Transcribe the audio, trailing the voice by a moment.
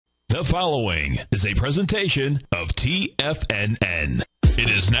The following is a presentation of TFNN. It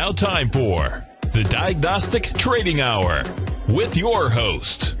is now time for the Diagnostic Trading Hour with your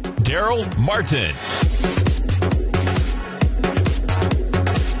host, Darrell Martin.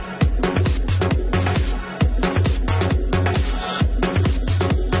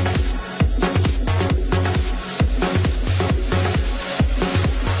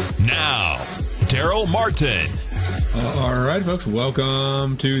 Now, Darrell Martin. All right, folks,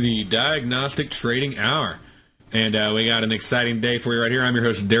 welcome to the Diagnostic Trading Hour. And we got an exciting day for you right here. I'm your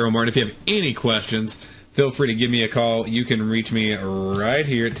host, Darrell Martin. If you have any questions, feel free to give me a call. You can reach me right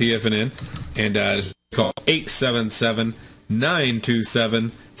here at TFNN. And just call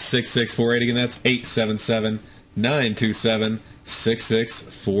 877-927-6648. Again, that's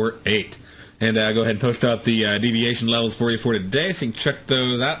 877-927-6648. And go ahead and post up the deviation levels for you for today so you can check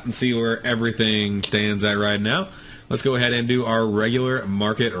those out and see where everything stands at right now. Let's go ahead and do our regular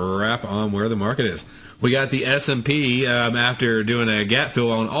market wrap on where the market is. We got the S&P after doing a gap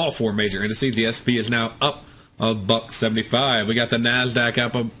fill on all four major indices. The S&P is now up $1.75. We got the NASDAQ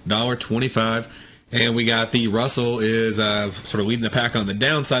up $1.25. And we got the Russell is sort of leading the pack on the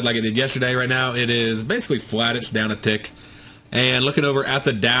downside like it did yesterday. Right now it is basically flat. It's down a tick. And looking over at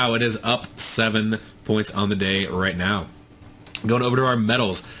the Dow, it is up 7 points on the day right now. Going over to our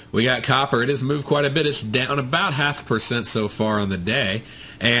metals, we got copper. It has moved quite a bit. It's down about 0.5% so far on the day.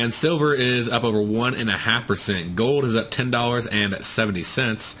 And silver is up over 1.5%. Gold is up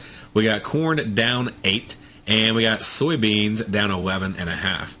 $10.70. We got corn down 8, and we got soybeans down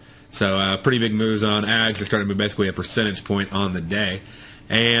 11.5. So pretty big moves on ags. They're starting to move basically a percentage point on the day.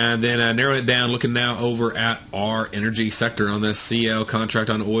 And then narrowing it down, looking now over at our energy sector on this CL contract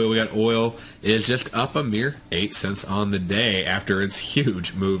on oil. We got oil is just up a mere 8 cents on the day after its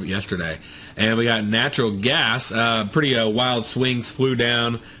huge move yesterday. And we got natural gas, pretty wild swings, flew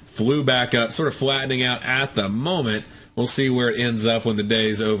down, flew back up, sort of flattening out at the moment. We'll see where it ends up when the day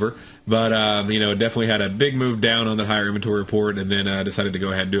is over. But, definitely had a big move down on that higher inventory report and then decided to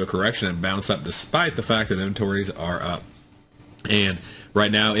go ahead and do a correction and bounce up despite the fact that inventories are up. And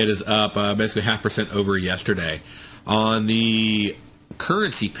right now it is up basically 0.5% over yesterday. On the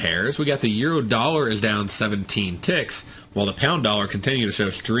currency pairs, we got the euro dollar is down 17 ticks, while the pound dollar continuing to show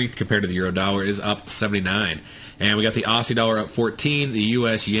strength compared to the euro dollar is up 79. And we got the Aussie dollar up 14, the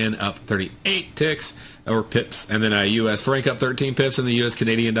US yen up 38 ticks, or pips, and then US franc up 13 pips, and the US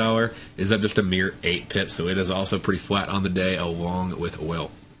Canadian dollar is up just a mere 8 pips. So it is also pretty flat on the day along with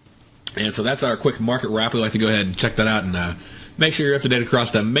oil. And so that's our quick market wrap. We'd like to go ahead and check that out and make sure you're up to date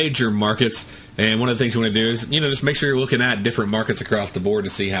across the major markets. And one of the things you want to do is, just make sure you're looking at different markets across the board to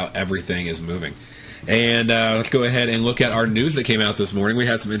see how everything is moving. And let's go ahead and look at our news that came out this morning. We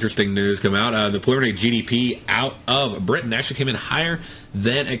had some interesting news come out. The preliminary GDP out of Britain actually came in higher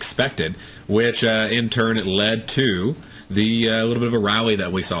than expected, which in turn it led to the little bit of a rally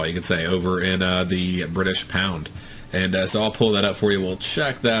that we saw, you could say, over in the British pound. And so I'll pull that up for you. We'll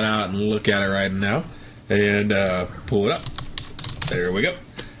check that out and look at it right now. And pull it up. There we go.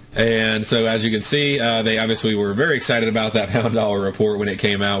 And so as you can see, they obviously were very excited about that pound dollar report when it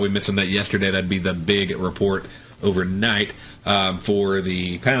came out. We mentioned that yesterday. That'd be the big report overnight for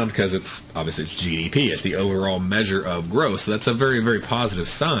the pound because it's obviously it's GDP. It's the overall measure of growth. So that's a very, very positive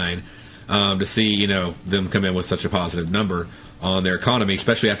sign to see, them come in with such a positive number on their economy,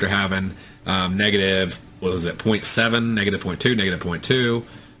 especially after having negative, what was it, 0.7, negative 0.2, negative 0.2,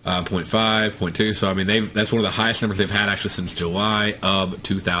 0.5, 0.2. So, that's one of the highest numbers they've had actually since July of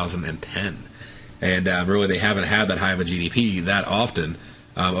 2010. And really, they haven't had that high of a GDP that often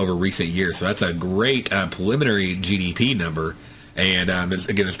over recent years. So that's a great preliminary GDP number. And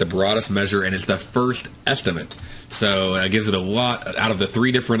again, it's the broadest measure, and it's the first estimate. So it gives it a lot out of the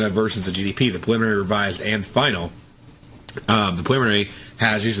three different versions of GDP, the preliminary, revised, and final. The preliminary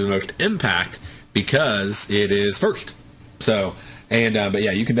has usually the most impact because it is first. So, but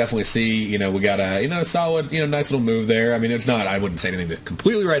yeah, you can definitely see, we got a solid, nice little move there. It's not, I wouldn't say anything to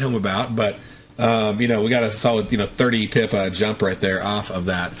completely write home about, but, we got a solid, 30 pip jump right there off of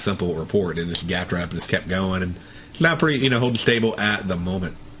that simple report. It just gapped right up and just kept going, and it's now pretty, holding stable at the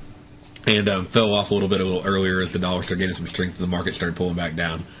moment. And fell off a little earlier as the dollar started getting some strength and the market started pulling back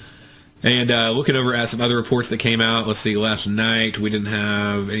down. And looking over at some other reports that came out, let's see, last night we didn't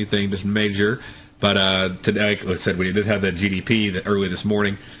have anything just major. But today, like I said, we did have the GDP early this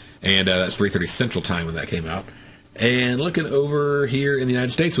morning, and that's 3:30 Central Time when that came out. And looking over here in the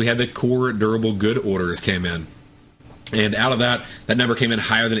United States, we had the core durable good orders came in. And out of that number came in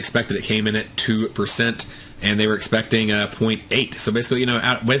higher than expected. It came in at 2%, and they were expecting 0.8. So basically,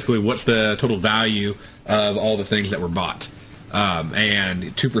 basically, what's the total value of all the things that were bought?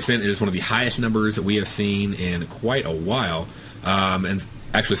 And 2% is one of the highest numbers that we have seen in quite a while. And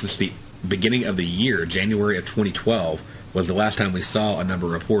actually, since the beginning of the year, January of 2012, was the last time we saw a number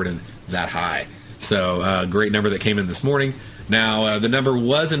reported that high. So, great number that came in this morning. Now, the number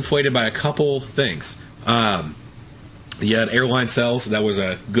was inflated by a couple things. You had airline sales. That was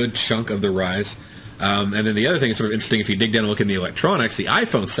a good chunk of the rise. And then the other thing is sort of interesting, if you dig down and look in the electronics, the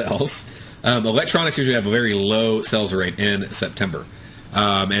iPhone sales. Electronics usually have a very low sales rate in September.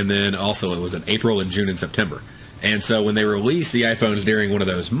 And then also it was in April and June and September. And so when they release the iPhones during one of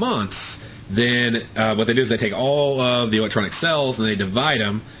those months, then what they do is they take all of the electronic sales and they divide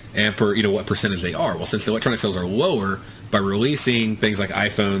them and for what percentage they are. Well, since the electronic sales are lower, by releasing things like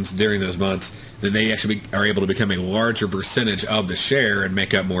iPhones during those months, then they actually are able to become a larger percentage of the share and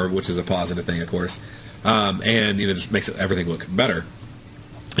make up more, which is a positive thing, of course. And just makes everything look better.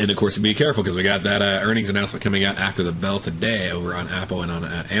 And of course, be careful because we got that earnings announcement coming out after the bell today over on Apple and on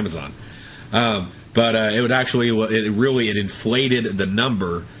Amazon. But it inflated the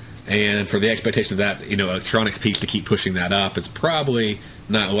number, and for the expectation of that electronics piece to keep pushing that up, it's probably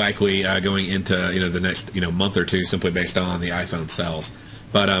not likely going into the next month or two, simply based on the iPhone sales.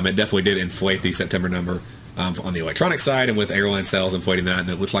 But it definitely did inflate the September number on the electronic side, and with airline sales inflating that, and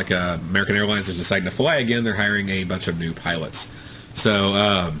it looks like American Airlines is deciding to fly again. They're hiring a bunch of new pilots.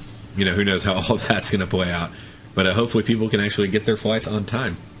 So, who knows how all that's going to play out. But hopefully people can actually get their flights on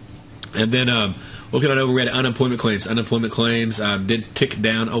time. And then looking on over, we had unemployment claims. Unemployment claims did tick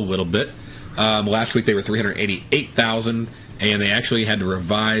down a little bit. Last week they were 388,000, and they actually had to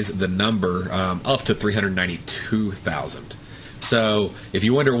revise the number up to 392,000. So if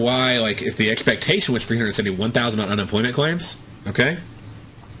you wonder why, if the expectation was 371,000 on unemployment claims, okay,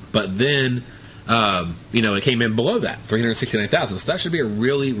 but then it came in below that, 369,000. So that should be a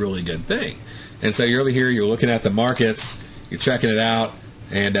really, really good thing. And so you're over here, you're looking at the markets, you're checking it out,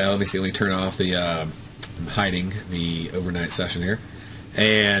 and let me turn off the, I'm hiding the overnight session here.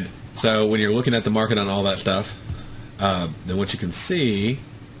 And so when you're looking at the market on all that stuff, then what you can see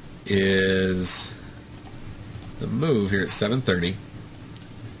is the move here at 7:30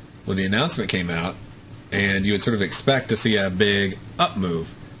 when the announcement came out, and you would sort of expect to see a big up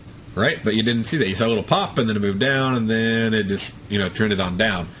move. Right? But you didn't see that. You saw a little pop, and then it moved down, and then it just, trended on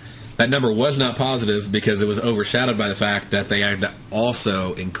down. That number was not positive because it was overshadowed by the fact that they had to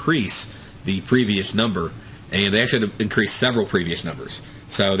also increase the previous number, and they actually had to increase several previous numbers.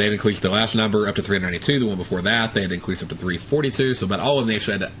 So they had increased the last number up to 392. The one before that, they had increased up to 342. So about all of them, they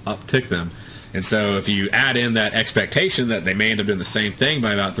actually had to uptick them. And so if you add in that expectation that they may end up doing the same thing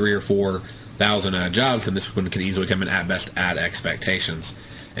by about 3,000 or 4,000 jobs, then this one could easily come in at best at expectations.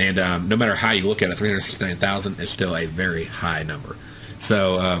 And no matter how you look at it, 369,000 is still a very high number.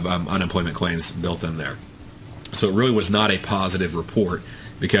 So unemployment claims built in there. So it really was not a positive report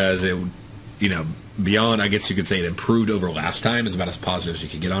because it, beyond, I guess you could say it improved over last time, is about as positive as you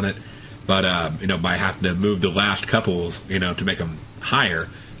could get on it. But by having to move the last couples, to make them higher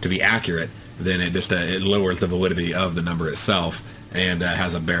to be accurate, then it just it lowers the validity of the number itself and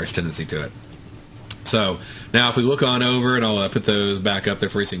has a bearish tendency to it. So now if we look on over, and I'll put those back up there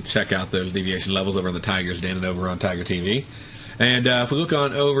for you so you can check out those deviation levels over on the Tigers Den and over on Tiger TV. And if we look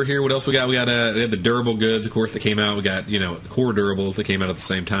on over here, what else we got? We had the durable goods, of course, that came out. We got, core durables that came out at the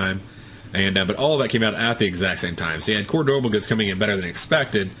same time. And but all of that came out at the exact same time. So you had core durable goods coming in better than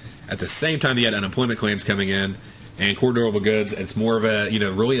expected. At the same time, you had unemployment claims coming in. And core durable goods, it's more of a,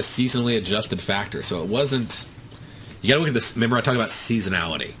 really a seasonally adjusted factor. So it wasn't, you got to look at this. Remember I talked about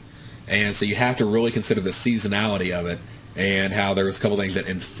seasonality. And so you have to really consider the seasonality of it and how there was a couple things that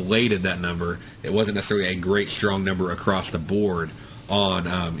inflated that number. It wasn't necessarily a great, strong number across the board on,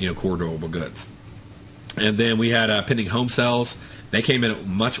 core durable goods. And then we had pending home sales. They came in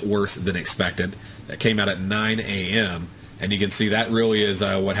much worse than expected. That came out at 9 a.m. And you can see that really is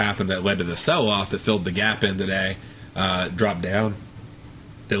what happened that led to the sell-off that filled the gap in today. Dropped down.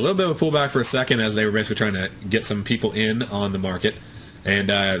 Did a little bit of a pullback for a second as they were basically trying to get some people in on the market.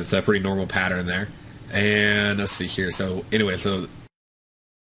 And it's a pretty normal pattern there. And let's see here. So anyway, so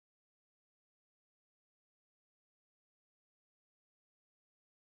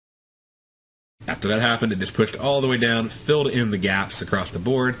after that happened, it just pushed all the way down, filled in the gaps across the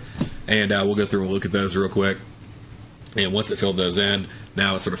board. And we'll go through and look at those real quick. And once it filled those in,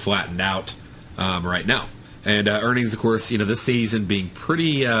 now it's sort of flattened out right now. And earnings, of course, this season being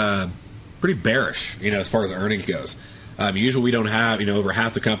pretty bearish, as far as earnings goes. Usually we don't have, over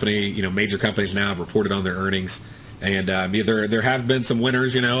half the company, major companies now have reported on their earnings. And there have been some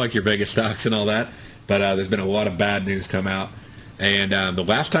winners, like your Vegas stocks and all that. But there's been a lot of bad news come out. And the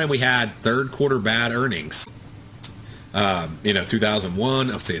last time we had third quarter bad earnings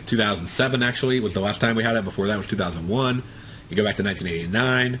 2001, I'll say 2007 actually was the last time we had it. Before that was 2001. You go back to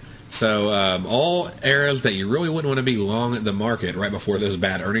 1989. So all eras that you really wouldn't want to be long the market right before those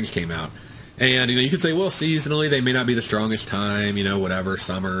bad earnings came out. And you could say, well, seasonally they may not be the strongest time, whatever,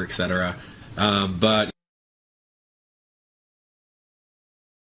 summer, etc. But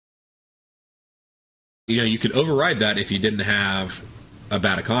you could override that if you didn't have a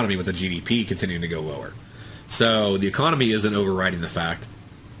bad economy with the GDP continuing to go lower. So the economy isn't overriding the fact.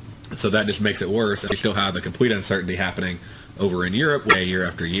 So that just makes it worse. And we still have the complete uncertainty happening over in Europe year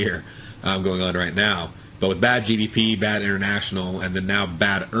after year going on right now. But with bad GDP, bad international, and then now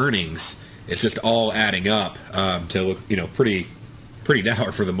bad earnings, it's just all adding up to look, pretty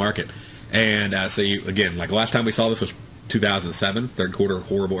dour for the market. And again, like last time we saw this was 2007, third quarter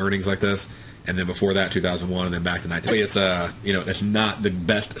horrible earnings like this. And then before that, 2001, and then back to 19. It's it's not the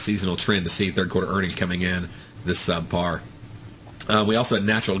best seasonal trend to see third quarter earnings coming in this subpar. We also had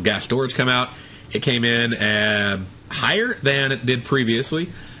natural gas storage come out. It came in higher than it did previously.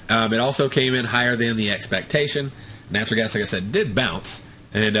 It also came in higher than the expectation. Natural gas, like I said, did bounce,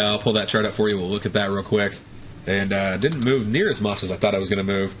 and I'll pull that chart up for you. We'll look at that real quick. And didn't move near as much as I thought I was going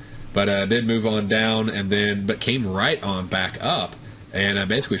to move, but did move on down, but came right on back up. And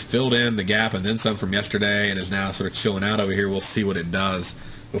basically filled in the gap and then some from yesterday, and is now sort of chilling out over here. We'll see what it does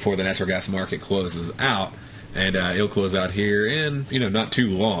before the natural gas market closes out, and it'll close out here in not too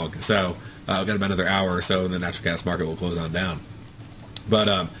long. So we've got about another hour or so, and the natural gas market will close on down. But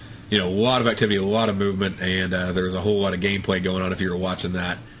a lot of activity, a lot of movement, and there was a whole lot of gameplay going on if you were watching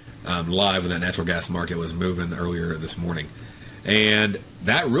that live when that natural gas market was moving earlier this morning. And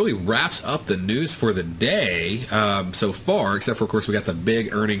that really wraps up the news for the day so far, except for, of course, we got the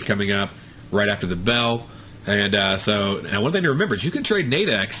big earnings coming up right after the bell. And now one thing to remember is you can trade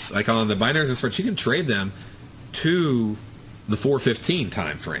Nadex, like on the binaries and spreads, you can trade them to the 4:15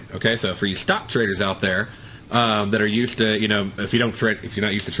 time frame. Okay, so for you stock traders out there that are used to, if you're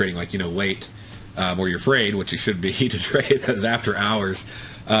not used to trading like late, or you're afraid, which you should be, to trade those after hours,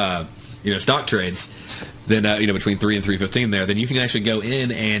 stock trades. Then between 3 and 3:15 there, then you can actually go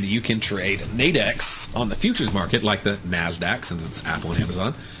in and you can trade Nadex on the futures market, like the Nasdaq, since it's Apple and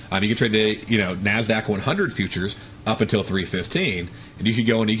Amazon. You can trade the Nasdaq 100 futures up until 3:15, and you could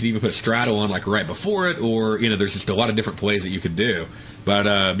go and you can even put a straddle on like right before it, or there's just a lot of different plays that you could do.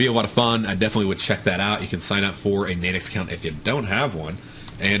 But be a lot of fun. I definitely would check that out. You can sign up for a Nadex account if you don't have one,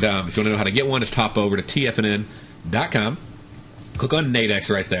 and if you want to know how to get one, just hop over to TFNN.com, click on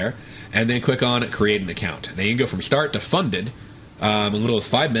Nadex right there. And then click on Create an Account. Now you can go from start to funded in little as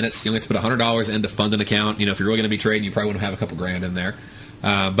 5 minutes. You only have to put $100 into fund an account. If you're really going to be trading, you probably want to have a couple grand in there.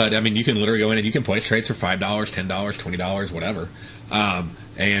 But you can literally go in and you can place trades for $5, $10, $20, whatever.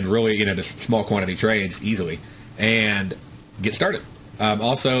 And really, just small quantity trades easily. And get started.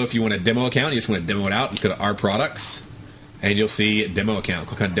 Also, if you want a demo account, you just want to demo it out, just go to Our Products, and you'll see Demo Account.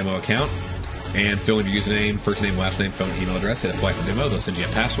 Click on Demo Account. And fill in your username, first name, last name, phone, email address, hit apply for demo. They'll send you a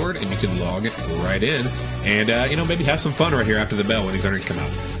password, and you can log right in. And, maybe have some fun right here after the bell when these earnings come out.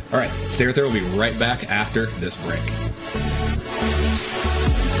 All right, stay right there. We'll be right back after this break.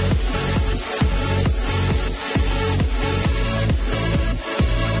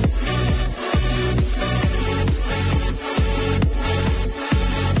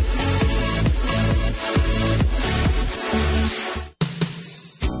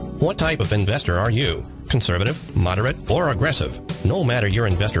 What type of investor are you? Conservative, moderate, or aggressive? No matter your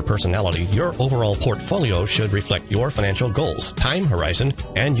investor personality, your overall portfolio should reflect your financial goals, time horizon,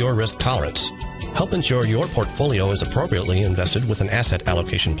 and your risk tolerance. Help ensure your portfolio is appropriately invested with an asset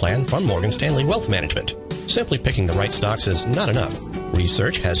allocation plan from Morgan Stanley Wealth Management. Simply picking the right stocks is not enough.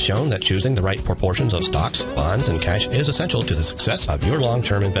 Research has shown that choosing the right proportions of stocks, bonds, and cash is essential to the success of your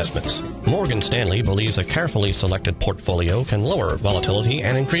long-term investments. Morgan Stanley believes a carefully selected portfolio can lower volatility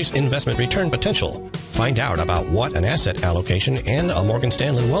and increase investment return potential. Find out about what an asset allocation and a Morgan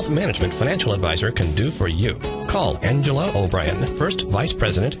Stanley Wealth Management financial advisor can do for you. Call Angela O'Brien, First Vice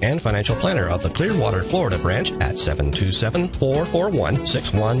President and Financial Planner of the Clearwater, Florida branch at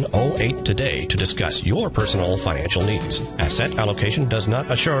 727-441-6108 today to discuss your personal financial needs. Asset allocation does not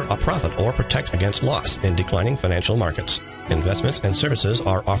assure a profit or protect against loss in declining financial markets. Investments and services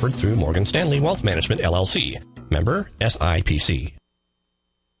are offered through Morgan Stanley Wealth Management, LLC. Member SIPC.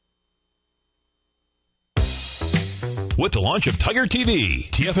 with the launch of Tiger TV.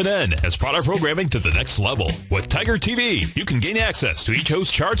 TFNN has brought our programming to the next level. With Tiger TV, you can gain access to each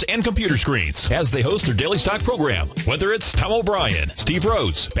host's charts and computer screens as they host their daily stock program. Whether it's Tom O'Brien, Steve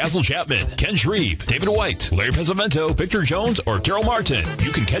Rhodes, Basil Chapman, Ken Shreve, David White, Larry Pesavento, Victor Jones, or Darrell Martin,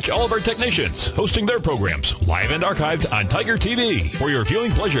 you can catch all of our technicians hosting their programs live and archived on Tiger TV for your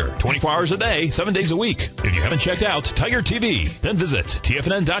viewing pleasure 24 hours a day, 7 days a week. If you haven't checked out Tiger TV, then visit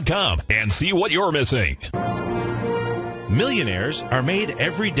TFNN.com and see what you're missing. Millionaires are made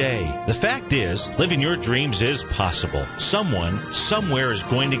every day. The fact is, living your dreams is possible. Someone, somewhere is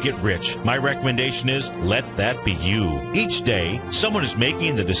going to get rich. My recommendation is, let that be you. Each day, someone is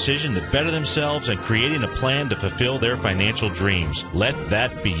making the decision to better themselves and creating a plan to fulfill their financial dreams. Let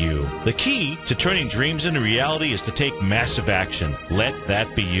that be you. The key to turning dreams into reality is to take massive action. Let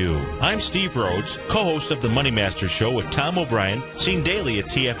that be you. I'm Steve Rhodes, co-host of the Money Master Show with Tom O'Brien, seen daily at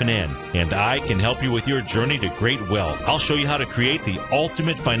TFNN, and I can help you with your journey to great wealth. I'll show you how to create the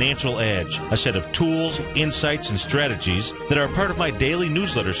ultimate financial edge, a set of tools, insights, and strategies that are part of my daily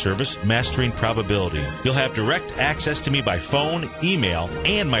newsletter service, Mastering Probability. You'll have direct access to me by phone, email,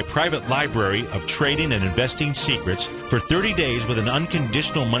 and my private library of trading and investing secrets for 30 days with an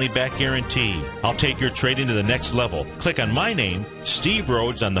unconditional money-back guarantee. I'll take your trading to the next level. Click on my name, Steve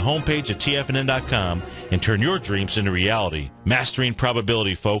Rhodes, on the homepage at TFNN.com and turn your dreams into reality. Mastering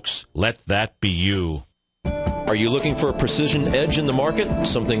Probability, folks. Let that be you. Are you looking for a precision edge in the market?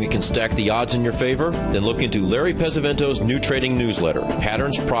 Something that can stack the odds in your favor? Then look into Larry Pesavento's new trading newsletter,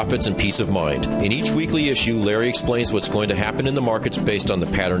 Patterns, Profits, and Peace of Mind. In each weekly issue, Larry explains what's going to happen in the markets based on the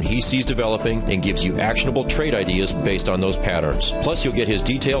pattern he sees developing and gives you actionable trade ideas based on those patterns. Plus, you'll get his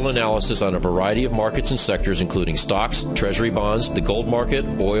detailed analysis on a variety of markets and sectors, including stocks, treasury bonds, the gold market,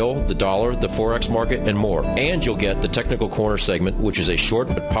 oil, the dollar, the forex market, and more. And you'll get the Technical Corner segment, which is a short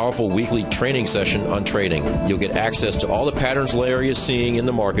but powerful weekly training session on trading. You'll get access to all the patterns Larry is seeing in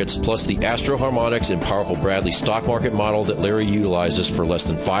the markets, plus the Astro Harmonics and powerful Bradley stock market model that Larry utilizes for less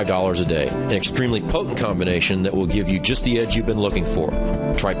than $5 a day. An extremely potent combination that will give you just the edge you've been looking for.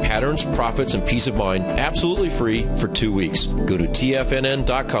 Try Patterns, Profits, and Peace of Mind absolutely free for 2 weeks. Go to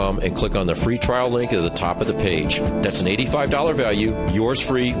TFNN.com and click on the free trial link at the top of the page. That's an $85 value, yours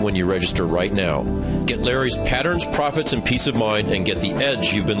free when you register right now. Get Larry's Patterns, Profits, and Peace of Mind and get the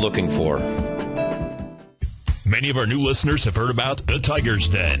edge you've been looking for. Many of our new listeners have heard about the Tiger's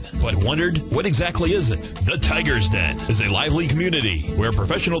Den, but wondered, what exactly is it? The Tiger's Den is a lively community where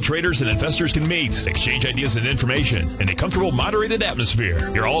professional traders and investors can meet, exchange ideas and information in a comfortable, moderated atmosphere.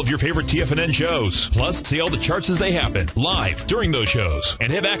 Hear all of your favorite TFNN shows, plus see all the charts as they happen, live during those shows,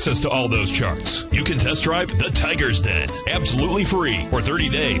 and have access to all those charts. You can test drive the Tiger's Den, absolutely free, for 30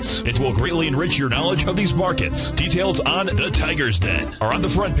 days. It will greatly enrich your knowledge of these markets. Details on the Tiger's Den are on the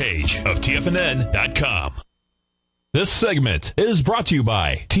front page of TFNN.com. This segment is brought to you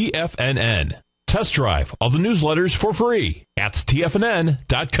by TFNN. Test drive all the newsletters for free at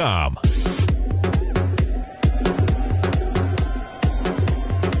TFNN.com.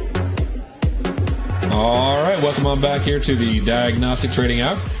 All right, welcome on back here to the Diagnostic Trading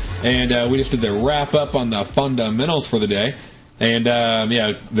Hour. And we just did the wrap-up on the fundamentals for the day. And,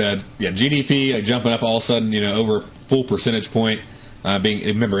 GDP jumping up all of a sudden, over a full percentage point.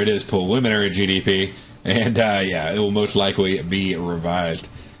 Remember, it is preliminary GDP. And, it will most likely be revised.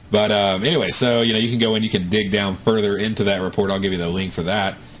 But anyway, so, you can go in, you can dig down further into that report. I'll give you the link for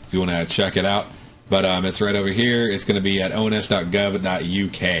that if you want to check it out. But it's right over here. It's going to be at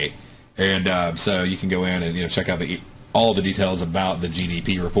ons.gov.uk. And so you can go in and, check out all the details about the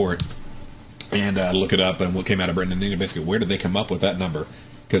GDP report and look it up and what came out of Britain. And basically, where did they come up with that number?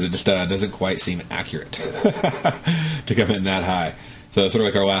 Because it just doesn't quite seem accurate to come in that high. So it's sort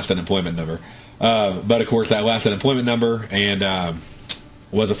of like our last unemployment number. But, of course, that last unemployment number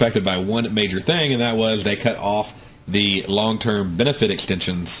was affected by one major thing, and that was they cut off the long-term benefit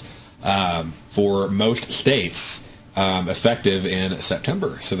extensions for most states effective in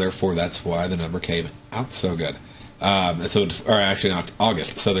September. So, therefore, that's why the number came out so good. Or actually, not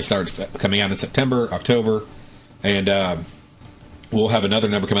August. So they started coming out in September, October, and we'll have another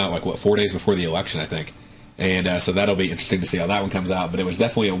number come out, 4 days before the election, I think. And so that'll be interesting to see how that one comes out. But it was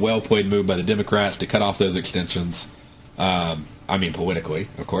definitely a well-played move by the Democrats to cut off those extensions. Politically,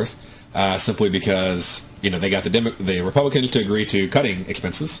 of course, simply because they got the Republicans to agree to cutting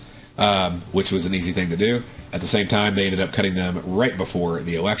expenses, which was an easy thing to do. At the same time, they ended up cutting them right before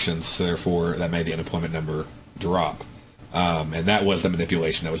the elections. So therefore, that made the unemployment number drop. And that was the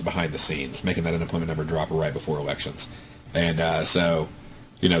manipulation that was behind the scenes, making that unemployment number drop right before elections. And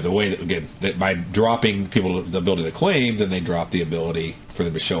the way that by dropping people the ability to claim, then they drop the ability for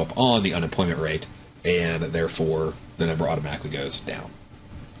them to show up on the unemployment rate and therefore the number automatically goes down.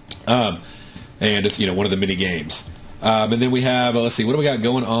 And it's, one of the mini games. And then we have, let's see, what do we got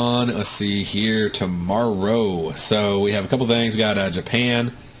going on? Let's see here tomorrow. So we have a couple things. We got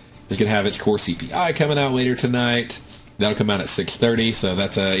Japan is going to have its core CPI coming out later tonight. That'll come out at 6:30. So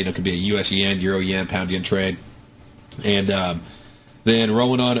that's could be a U.S. yen, euro yen, pound yen trade. And then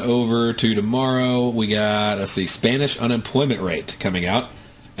rolling on over to tomorrow, we got, let's see, Spanish unemployment rate coming out.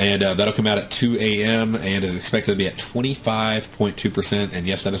 And that'll come out at 2 a.m. and is expected to be at 25.2%. And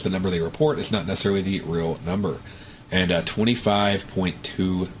yes, that is the number they report. It's not necessarily the real number. And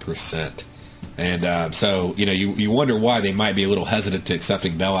 25.2%. And so, you wonder why they might be a little hesitant to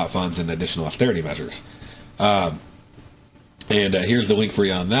accepting bailout funds and additional austerity measures. And here's the link for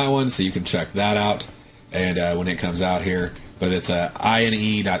you on that one, so you can check that out. And when it comes out here, but it's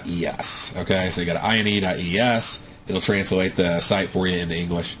ine.es. Okay, so you got ine.es. It'll translate the site for you into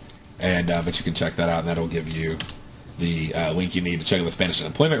English, and but you can check that out, and that'll give you the link you need to check out the Spanish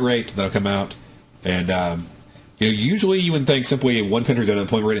unemployment rate that'll come out. And usually you wouldn't think simply one country's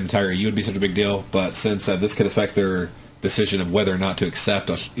unemployment rate in the entire EU would be such a big deal, but since this could affect their decision of whether or not to accept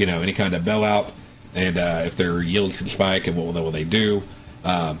any kind of bailout, and if their yield can spike, and what will they do,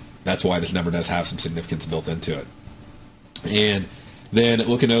 that's why this number does have some significance built into it. And then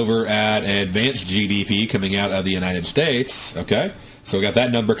looking over at advanced GDP coming out of the United States, okay? So we got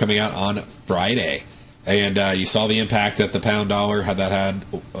that number coming out on Friday. And you saw the impact that the pound dollar had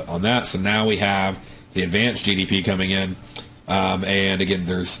on that. So now we have the advanced GDP coming in. And again,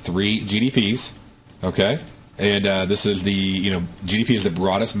 there's 3 GDPs, okay? And this is GDP is the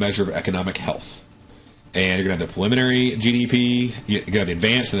broadest measure of economic health. And you're going to have the preliminary GDP, you're going to have the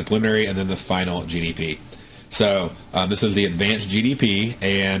advanced and the preliminary, and then the final GDP. So this is the advanced GDP,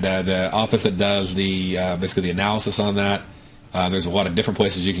 and the office that does the basically the analysis on that, there's a lot of different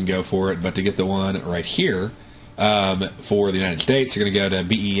places you can go for it, but to get the one right here for the United States, you're going to go to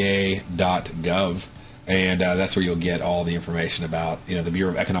bea.gov, and that's where you'll get all the information about the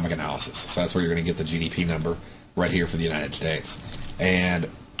Bureau of Economic Analysis. So that's where you're going to get the GDP number right here for the United States, and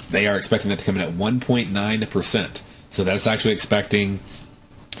they are expecting that to come in at 1.9%. So that's actually expecting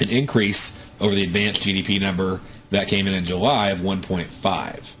an increase over the advanced GDP number that came in July of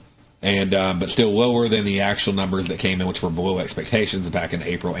 1.5, and but still lower than the actual numbers that came in, which were below expectations back in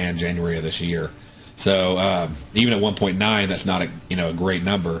April and January of this year. So even at 1.9, that's not a great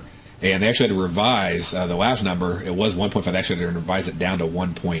number. And they actually had to revise the last number. It was 1.5. They actually had to revise it down to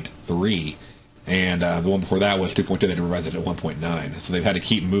 1.3, and the one before that was 2.2. They had to revise it to 1.9. So they've had to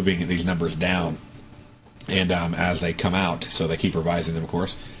keep moving these numbers down, and as they come out, so they keep revising them, of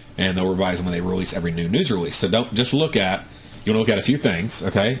course. And they'll revise them when they release every new news release. So don't just look at, you want to look at a few things,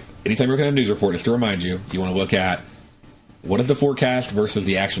 okay? Anytime you're looking at a news report, just to remind you, you want to look at what is the forecast versus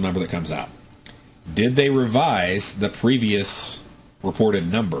the actual number that comes out. Did they revise the previous reported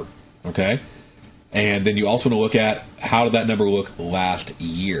number, okay? And then you also want to look at how did that number look last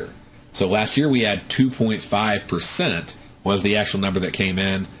year. So last year we had 2.5% was the actual number that came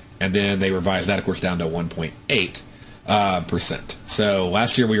in, and then they revised that, of course, down to 1.8%. So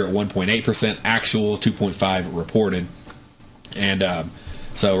last year we were at 1.8%, actual 2.5 reported, and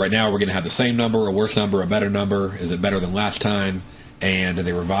so right now we're going to have the same number, a worse number, a better number. Is it better than last time? And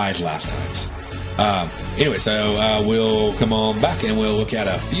they revised last times. Anyway, so we'll come on back and we'll look at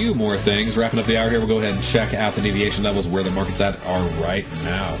a few more things. Wrapping up the hour here, we'll go ahead and check out the deviation levels where the market's at are right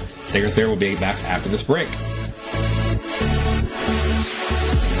now. Stay right there. We'll be back after this break.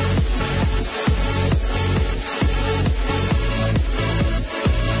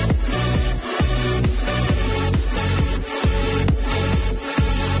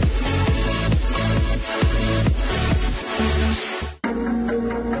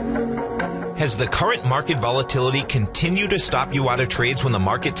 Has the current market volatility continued to stop you out of trades when the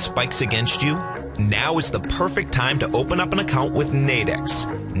market spikes against you? Now is the perfect time to open up an account with Nadex.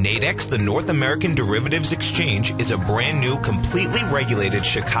 Nadex, the North American Derivatives Exchange, is a brand new, completely regulated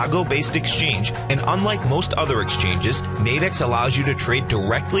Chicago-based exchange, and unlike most other exchanges, Nadex allows you to trade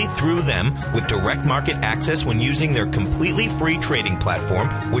directly through them with direct market access when using their completely free trading platform,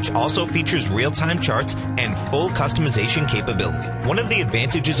 which also features real-time charts and full customization capability. One of the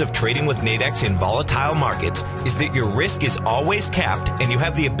advantages of trading with Nadex in volatile markets is that your risk is always capped and you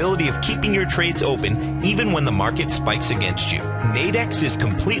have the ability of keeping your trades open even when the market spikes against you. Nadex is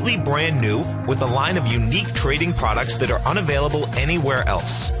completely brand new with a line of unique trading products that are unavailable anywhere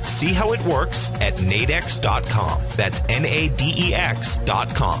else. See how it works at nadex.com. That's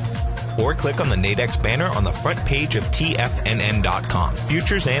NADEX.com. Or click on the Nadex banner on the front page of TFNN.com.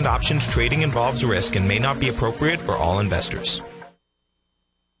 Futures and options trading involves risk and may not be appropriate for all investors.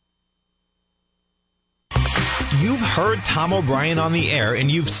 heard Tom O'Brien on the air, and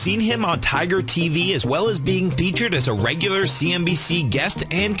you've seen him on Tiger TV, as well as being featured as a regular CNBC guest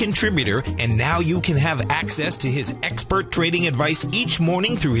and contributor, and now you can have access to his expert trading advice each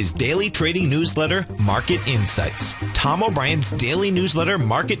morning through his daily trading newsletter, Market Insights. Tom O'Brien's daily newsletter,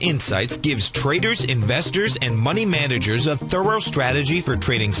 Market Insights, gives traders, investors, and money managers a thorough strategy for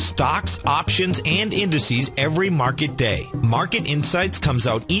trading stocks, options, and indices every market day. Market Insights comes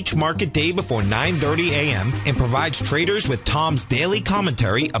out each market day before 9:30 a.m. and provides traders with Tom's daily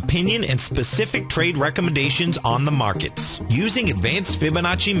commentary, opinion, and specific trade recommendations on the markets. Using advanced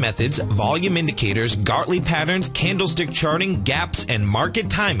Fibonacci methods, volume indicators, Gartley patterns, candlestick charting, gaps, and market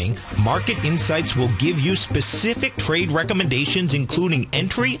timing, Market Insights will give you specific trade recommendations including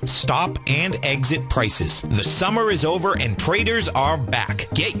entry, stop, and exit prices. The summer is over and traders are back.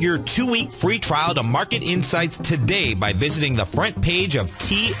 Get your 2-week free trial to Market Insights today by visiting the front page of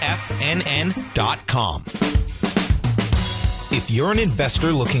TFNN.com. If you're an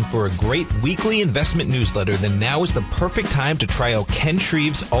investor looking for a great weekly investment newsletter, then now is the perfect time to try out Ken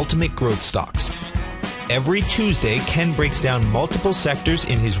Shreve's Ultimate Growth Stocks. Every Tuesday, Ken breaks down multiple sectors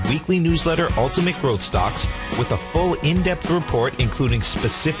in his weekly newsletter, Ultimate Growth Stocks, with a full in-depth report including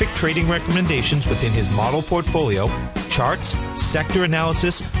specific trading recommendations within his model portfolio, charts, sector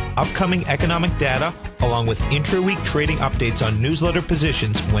analysis, upcoming economic data, along with intra-week trading updates on newsletter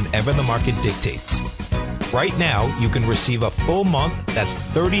positions whenever the market dictates. Right now, you can receive a full month, that's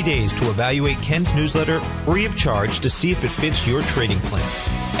 30 days, to evaluate Ken's newsletter free of charge to see if it fits your trading plan.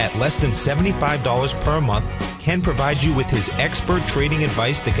 At less than $75 per month, Ken provides you with his expert trading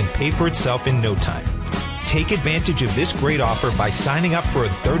advice that can pay for itself in no time. Take advantage of this great offer by signing up for a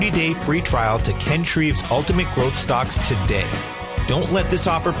 30-day free trial to Ken Shreve's Ultimate Growth Stocks today. Don't let this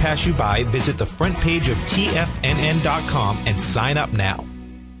offer pass you by. Visit the front page of TFNN.com and sign up now.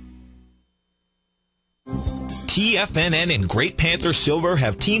 TFNN and Great Panther Silver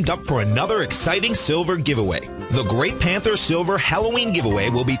have teamed up for another exciting silver giveaway. The Great Panther Silver Halloween giveaway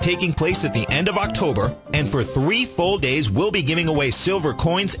will be taking place at the end of October, and for 3 full days, we'll be giving away silver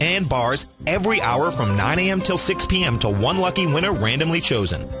coins and bars every hour from 9 a.m. till 6 p.m. to one lucky winner randomly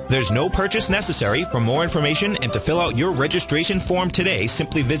chosen. There's no purchase necessary. For more information and to fill out your registration form today,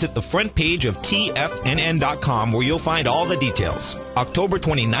 simply visit the front page of TFNN.com where you'll find all the details. October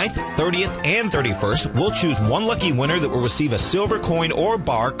 29th, 30th, and 31st, we'll choose one lucky winner that will receive a silver coin or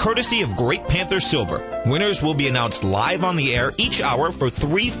bar courtesy of Great Panther Silver. Winners will be announced live on the air each hour for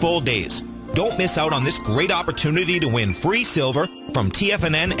 3 full days. Don't miss out on this great opportunity to win free silver from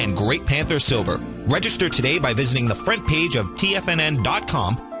TFNN and Great Panther Silver. Register today by visiting the front page of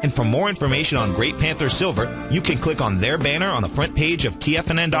TFNN.com, and for more information on Great Panther Silver, you can click on their banner on the front page of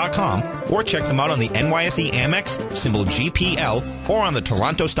TFNN.com or check them out on the NYSE Amex, symbol GPL, or on the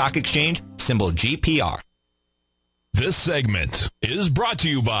Toronto Stock Exchange, symbol GPR. This segment is brought to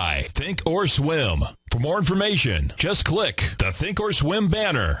you by Think or Swim. For more information, just click the Think or Swim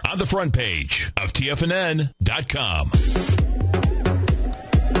banner on the front page of TFNN.com.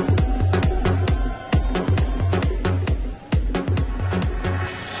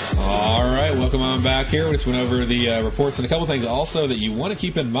 All right, welcome on back here. We just went over the reports, and a couple things also that you want to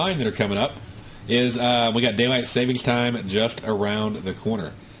keep in mind that are coming up is we got daylight savings time just around the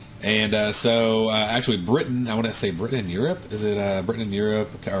corner. And actually Britain, I want to say Britain and Europe, is it Britain and Europe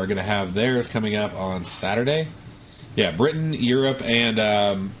are going to have theirs coming up on Saturday? Yeah, Britain, Europe,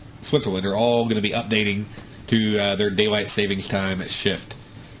 and Switzerland are all going to be updating to their daylight savings time shift.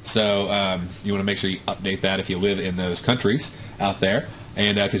 So you want to make sure you update that if you live in those countries out there,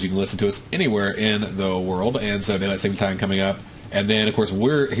 and because you can listen to us anywhere in the world. And so daylight savings time coming up. And then, of course,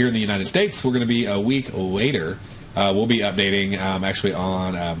 we're here in the United States. We're going to be a week later. We'll be updating actually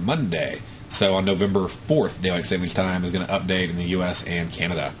on Monday. So on November 4th, daylight savings time is going to update in the U.S. and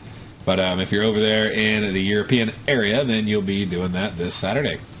Canada. But if you're over there in the European area, then you'll be doing that this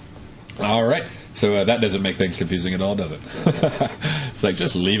Saturday. All right. So that doesn't make things confusing at all, does it? It's like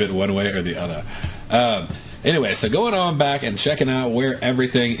just leave it one way or the other. Anyway, so going on back and checking out where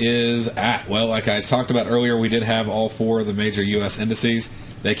everything is at. Well, like I talked about earlier, we did have all 4 of the major U.S. indices.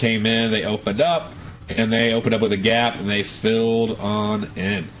 They came in, they opened up, and they opened up with a gap, and they filled on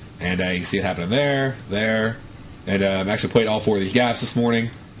in. And you can see it happening there, and actually played all 4 of these gaps this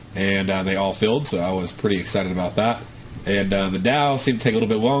morning, and they all filled, so I was pretty excited about that. And the Dow seemed to take a little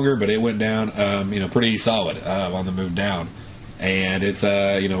bit longer, but it went down, pretty solid on the move down. And it's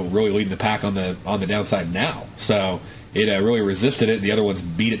really leading the pack on the downside now. So it really resisted it. The other ones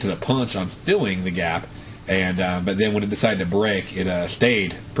beat it to the punch on filling the gap. And but then when it decided to break, it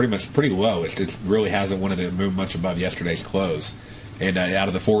stayed pretty low. It really hasn't wanted to move much above yesterday's close. And out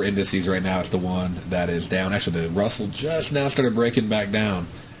of the 4 indices right now, it's the one that is down. Actually, the Russell just now started breaking back down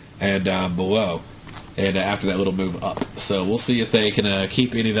and below, and after that little move up. So we'll see if they can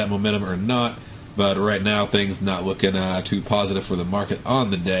keep any of that momentum or not. But right now, things not looking too positive for the market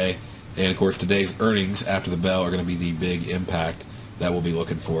on the day. And, of course, today's earnings after the bell are going to be the big impact that we'll be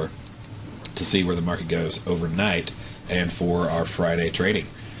looking for to see where the market goes overnight and for our Friday trading.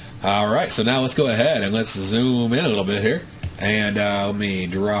 All right, so now let's go ahead and let's zoom in a little bit here. And let me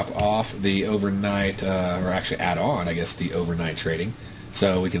drop off the overnight, or actually add on, I guess, the overnight trading.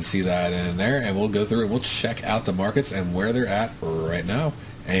 So we can see that in there, and we'll go through and we'll check out the markets and where they're at right now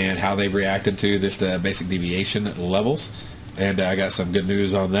and how they've reacted to this basic deviation levels. And I got some good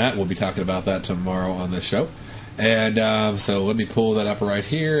news on that. We'll be talking about that tomorrow on the show. And so let me pull that up right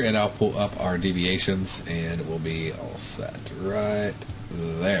here, and I'll pull up our deviations, and we'll be all set right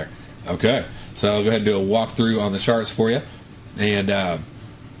there. Okay, so I'll go ahead and do a walkthrough on the charts for you. And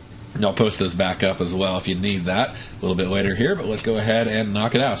I'll post those back up as well if you need that a little bit later here. But let's go ahead and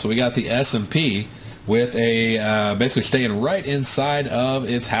knock it out. So we got the S&P with a basically staying right inside of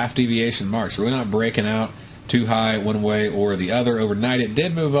its half deviation mark. So we're not breaking out too high one way or the other. Overnight it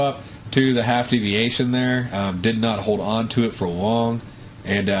did move up to the half deviation there. Did not hold on to it for long.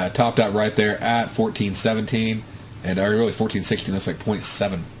 And topped out right there at 1417. And really 1416, that's like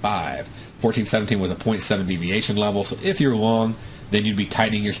 0.75. 1417 was a 0.7 deviation level, so if you're long, then you'd be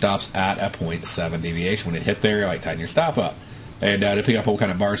tightening your stops at a 0.7 deviation. When it hit there, you like tighten your stop up. And depending on what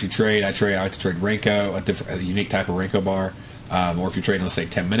kind of bars you trade, I like to trade Renko, a unique type of Renko bar. Or if you're trading, let's say,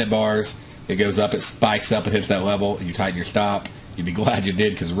 10-minute bars, it goes up, it spikes up, it hits that level, and you tighten your stop. You'd be glad you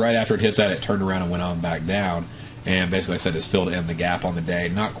did, because right after it hit that, it turned around and went on back down. And basically, I said it's filled in the gap on the day,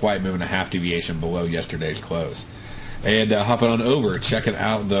 not quite moving a half deviation below yesterday's close. And hopping on over, checking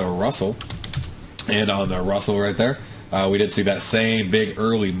out the Russell. And on the Russell right there, we did see that same big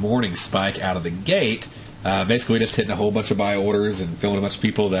early morning spike out of the gate. Basically just hitting a whole bunch of buy orders and filling a bunch of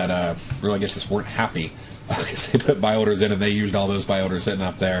people that really, I guess, just weren't happy. Because they put buy orders in and they used all those buy orders sitting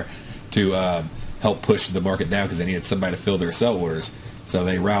up there to help push the market down because they needed somebody to fill their sell orders. So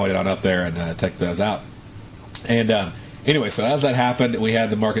they rallied on up there and took those out. And anyway, so as that happened, we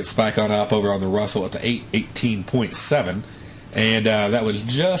had the market spike on up over on the Russell up to 18.7, and that was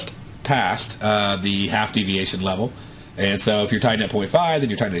just past the half deviation level. And so if you're tightening at 0.5, then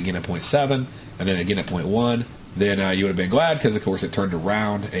you're tightening again at 0.7, and then again at 0.1, then you would have been glad because, of course, it turned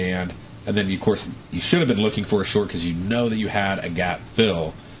around, and then, of course, you should have been looking for a short because you know that you had a gap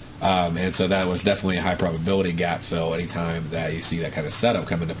fill. And so that was definitely a high probability gap fill anytime that you see that kind of setup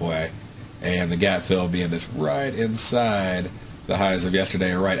come into play. And the gap fill being just right inside the highs of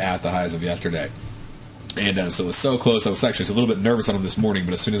yesterday, or right at the highs of yesterday. And so it was so close. I was actually a little bit nervous on them this morning,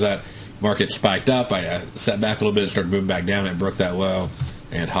 but as soon as that market spiked up, I sat back a little bit and started moving back down and broke that low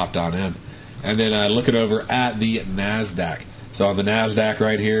and hopped on in. And then looking over at the NASDAQ. So on the NASDAQ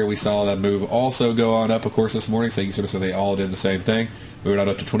right here, we saw that move also go on up, of course, this morning. So you can sort of say they all did the same thing. Moving on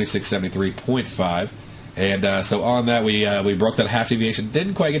up to 2673.5. And so on that, we broke that half deviation.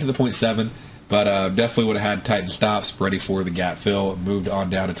 Didn't quite get to the 0.7, but definitely would have had tightened stops ready for the gap fill. Moved on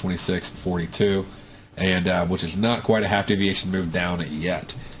down to 2642, and which is not quite a half deviation move down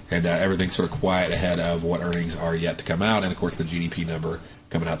yet. And everything's sort of quiet ahead of what earnings are yet to come out. And, of course, the GDP number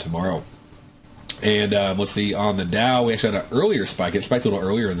coming out tomorrow. And let's see, on the Dow, we actually had an earlier spike. It spiked a little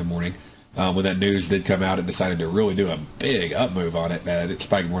earlier in the morning. When that news did come out, it decided to really do a big up move on it. It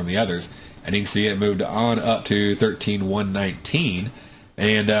spiked more than the others. And you can see it moved on up to 13,119.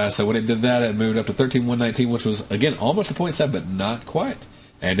 And so when it did that, it moved up to 13,119, which was, again, almost a 0.7, but not quite.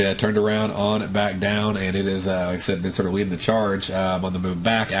 And it turned around on back down, and it is, like I said, been sort of leading the charge on the move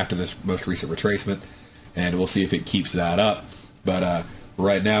back after this most recent retracement. And we'll see if it keeps that up. But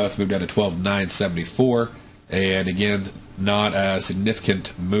right now, it's moved down to 12,974. And again, not a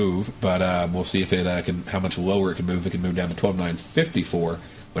significant move, but we'll see if it can, how much lower it can move. It can move down to 12,954.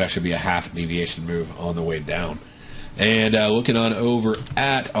 Would actually be a half deviation move on the way down. And looking on over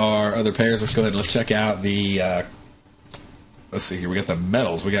at our other pairs, let's go ahead and let's check out the, let's see here, we got the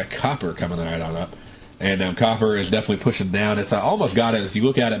metals. We got copper coming right on up. And copper is definitely pushing down. It's almost got it, if you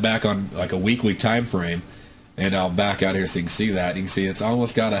look at it back on like a weekly time frame, and I'll back out here so you can see that. You can see it's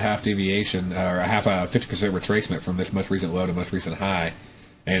almost got a half deviation, or a 50% retracement from this most recent low to most recent high.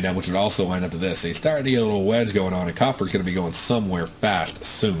 And which would also line up to this. So you're starting to get a little wedge going on, and copper is going to be going somewhere fast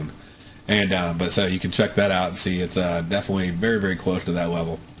soon. And but so you can check that out and see it's definitely very, very close to that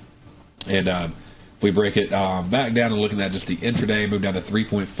level. And if we break it back down and looking at just the intraday, move down to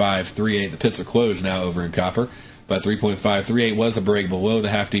 3.538. The pits are closed now over in copper. but 3.538 was a break below the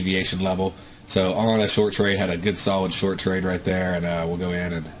half deviation level. So on a short trade, had a good solid short trade right there, and we'll go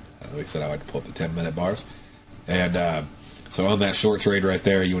in and, like I said, I like to pull up the 10-minute bars. And so on that short trade right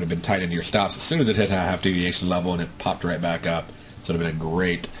there, you would have been tight into your stops as soon as it hit a half deviation level, and it popped right back up. So it would have been a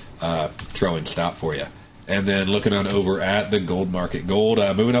great trailing stop for you. And then looking on over at the gold market. Gold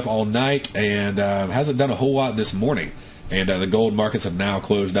moving up all night and hasn't done a whole lot this morning. And the gold markets have now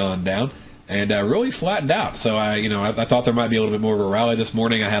closed on down and really flattened out. So I thought there might be a little bit more of a rally this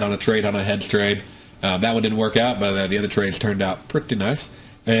morning. I had on a trade on a hedge trade. That one didn't work out, but the other trades turned out pretty nice.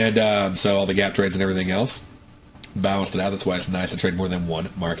 And so all the gap trades and everything else balanced it out. That's why it's nice to trade more than one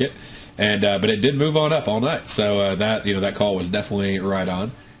market. And but it did move on up all night. So that call was definitely right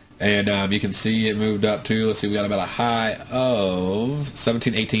on. And you can see it moved up to, let's see, we got about a high of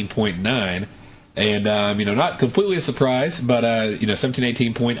 1718.9. And, not completely a surprise, but,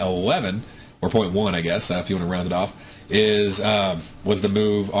 1718.11, or 0.1, I guess, if you want to round it off, was the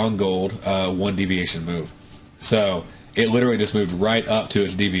move on gold, one deviation move. So it literally just moved right up to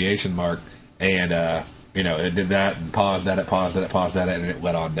its deviation mark, and, it did that and paused at it, and it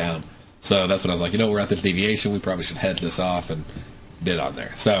went on down. So that's when I was like, we're at this deviation, we probably should head this off, and did on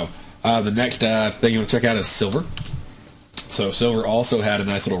there. So the next thing you want to check out is silver. So silver also had a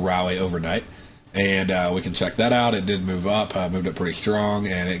nice little rally overnight, and we can check that out. It did move up, moved up pretty strong,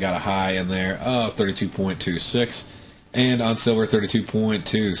 and it got a high in there of 32.26. And on silver,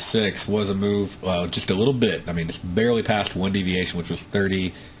 32.26 was a move just a little bit. I mean, just barely past one deviation, which was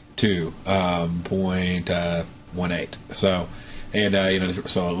 32.18. So, and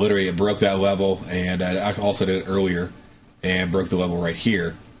so literally it broke that level, and I also did it earlier and broke the level right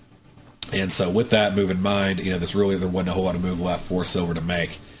here. And so with that move in mind, there wasn't a whole lot of move left for silver to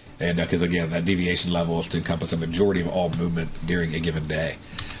make. And because, again, that deviation level is to encompass a majority of all movement during a given day.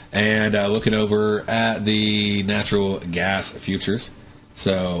 And looking over at the natural gas futures.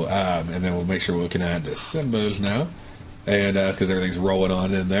 So, and then we'll make sure we're looking at the symbols now. And because everything's rolling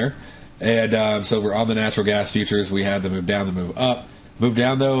on in there. And so we're on the natural gas futures. We had the move down, the move up. Move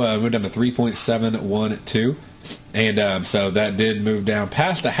down, though, moved down to 3.712. And so that did move down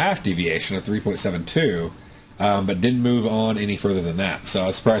past the half deviation of 3.72, but didn't move on any further than that. So I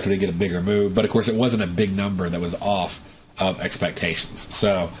was surprised we didn't get a bigger move. But, of course, it wasn't a big number that was off of expectations.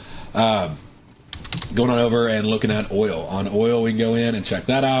 So going on over and looking at oil. On oil, we can go in and check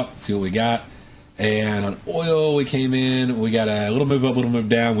that out, see what we got. And on oil, we came in. We got a little move up, little move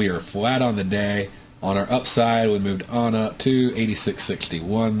down. We are flat on the day. On our upside, we moved on up to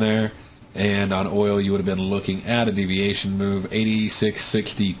 86.61 there. And on oil, you would have been looking at a deviation move,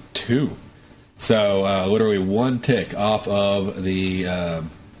 86.62. So literally one tick off of the that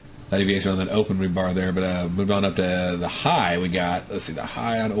deviation on that open rebar there, but moved on up to the high we got. Let's see, the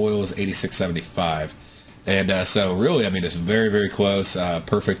high on oil is 86.75. And so really, I mean, it's very, very close.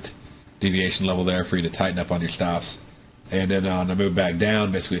 Perfect deviation level there for you to tighten up on your stops. And then on the move back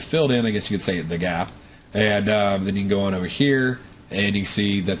down, basically filled in, I guess you could say, the gap. And then you can go on over here. And you can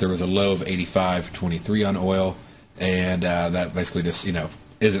see that there was a low of 85.23 on oil, and that basically just,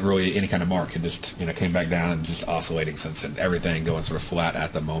 isn't really any kind of mark. It just, came back down and just oscillating since then. Everything going sort of flat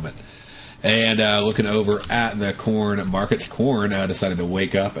at the moment. And looking over at the corn markets, corn decided to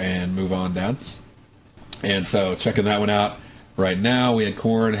wake up and move on down. And so checking that one out right now, we had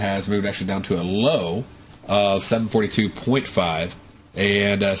corn has moved actually down to a low of 742.5.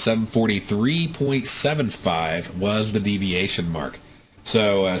 And 743.75 was the deviation mark.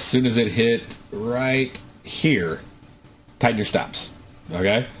 So as soon as it hit right here, tighten your stops.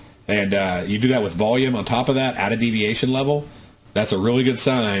 Okay? And you do that with volume on top of that at a deviation level. That's a really good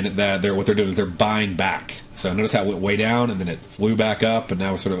sign that what they're doing is they're buying back. So notice how it went way down and then it flew back up, and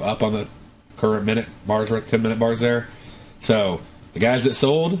now we're sort of up on the current minute bars, 10-minute bars there. So the guys that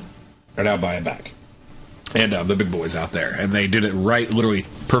sold are now buying back. And the big boys out there. And they did it right, literally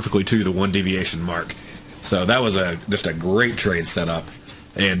perfectly to the one deviation mark. So that was just a great trade setup.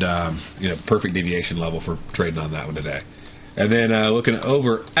 And, perfect deviation level for trading on that one today. And then looking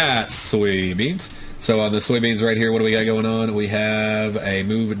over at soybeans. So on the soybeans right here, what do we got going on? We have a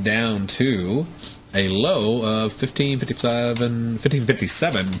move down to a low of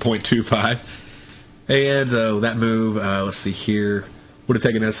 1557.25. And that move, let's see here, would have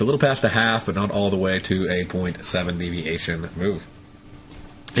taken us a little past a half, but not all the way to a 0.7 deviation move.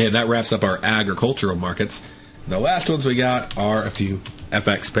 And that wraps up our agricultural markets. The last ones we got are a few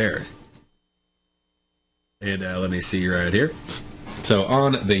FX pairs. And let me see right here. So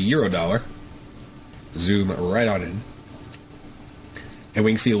on the euro dollar, zoom right on in. And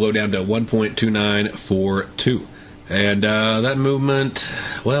we can see a low down to 1.2942. And that movement,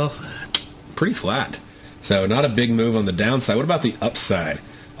 well, pretty flat. So not a big move on the downside. What about the upside?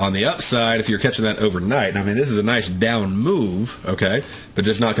 On the upside, if you're catching that overnight, I mean, this is a nice down move, okay, but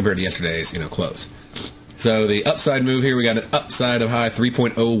just not compared to yesterday's, close. So the upside move here, we got an upside of high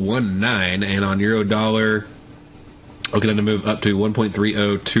 3.019, and on euro dollar, looking at a move up to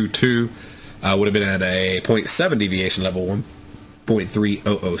 1.3022, would have been at a 0.7 deviation level.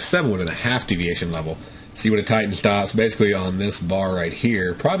 1.3007 would have been a half deviation level. So you would have tightened stops basically on this bar right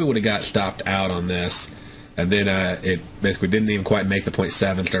here. Probably would have got stopped out on this, and then it basically didn't even quite make the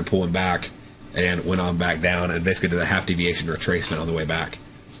 0.7, started pulling back, and went on back down, and basically did a half deviation retracement on the way back.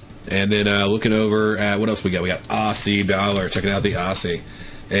 And then looking over at what else we got. We got Aussie dollar. Checking out the Aussie.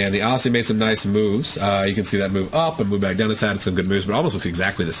 And the Aussie made some nice moves. You can see that move up and move back down. It's had some good moves, but almost looks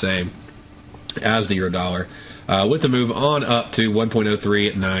exactly the same as the euro dollar. With the move on up to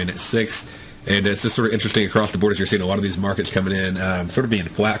 1.0396. And it's just sort of interesting across the board as you're seeing a lot of these markets coming in sort of being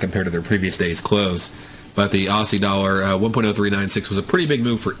flat compared to their previous day's close. But the Aussie dollar, 1.0396 was a pretty big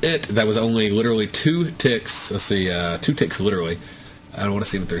move for it. That was only literally 2 ticks. Let's see, 2 ticks literally. I don't want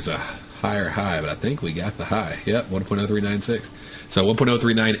to see if there's a higher high, but I think we got the high. Yep, 1.0396. So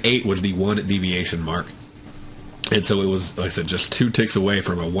 1.0398 was the 1 deviation mark. And so it was, like I said, just 2 ticks away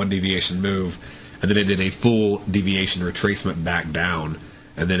from a 1 deviation move. And then it did a full deviation retracement back down.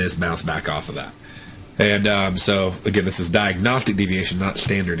 And then it's bounced back off of that. And so, again, this is diagnostic deviation, not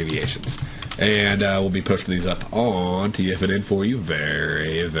standard deviations. And we'll be posting these up on TFNN for you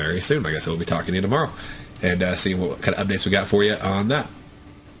very, very soon. Like I said, we'll be talking to you tomorrow and seeing what kind of updates we got for you on that.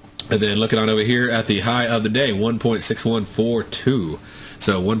 And then looking on over here at the high of the day, 1.6142.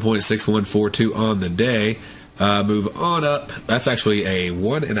 So 1.6142 on the day. Move on up. That's actually a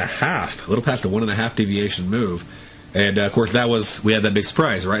 1.5, a little past a 1.5 deviation move. And, of course, we had that big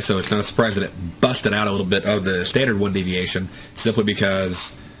surprise, right? So it's not a surprise that it busted out a little bit of the standard 1 deviation simply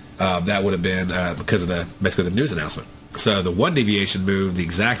because that would have been because of basically the news announcement. So the 1 deviation move, the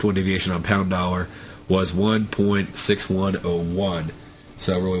exact 1 deviation on pound dollar was 1.6101.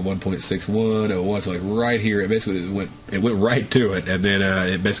 So really 1.6101. So like right here, it basically went right to it, and then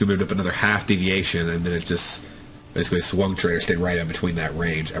it basically moved up another half deviation, and then it just basically swung trader, stayed right in between that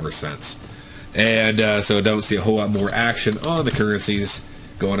range ever since. And so don't see a whole lot more action on the currencies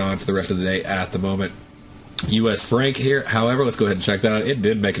going on for the rest of the day at the moment. U.S. franc here, however, let's go ahead and check that out. It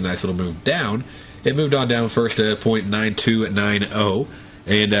did make a nice little move down. It moved on down first to 0.9290,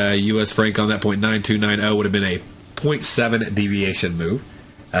 and U.S. franc on that 0.9290 would have been a 0.7 deviation move.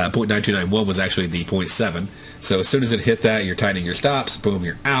 0.9291 was actually the 0.7. So as soon as it hit that, you're tightening your stops. Boom,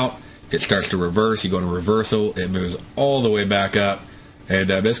 you're out. It starts to reverse. You go into reversal. It moves all the way back up. And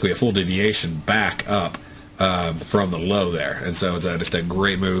basically a full deviation back up from the low there. And so it's just a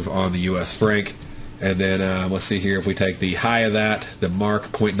great move on the U.S. franc. And then let's see here if we take the high of that, the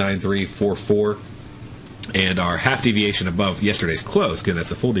mark 0.9344, and our half deviation above yesterday's close. Again,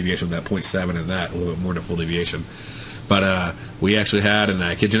 that's a full deviation of that 0.7 and that, a little bit more than a full deviation. But we actually had, and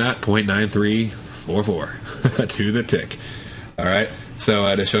I kid you not, 0.9344 to the tick. All right.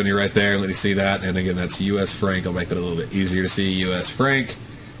 So just showing you right there, let me see that. And again, that's U.S. franc. I'll make that a little bit easier to see, U.S. franc.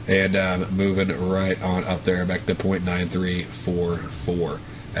 And moving right on up there back to 0.9344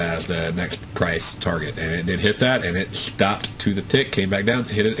 as the next price target. And it did hit that, and it stopped to the tick, came back down,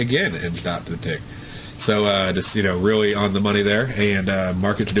 hit it again, and stopped to the tick. So just, really on the money there. And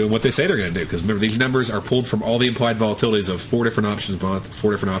markets doing what they say they're going to do. Because remember, these numbers are pulled from all the implied volatilities of 4 different options month, 4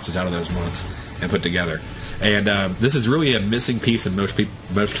 different options out of those months, and put together. And this is really a missing piece in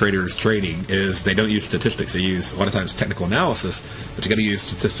most traders' trading is they don't use statistics. They use a lot of times technical analysis, but you got to use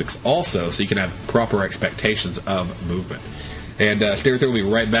statistics also so you can have proper expectations of movement. And stay with me. We'll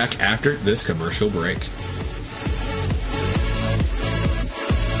be right back after this commercial break.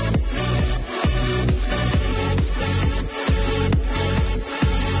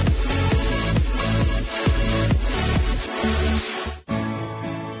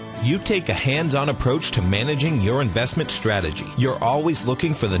 You take a hands-on approach to managing your investment strategy. You're always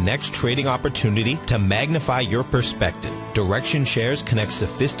looking for the next trading opportunity to magnify your perspective. Direction Shares connects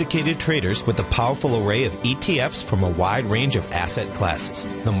sophisticated traders with a powerful array of ETFs from a wide range of asset classes.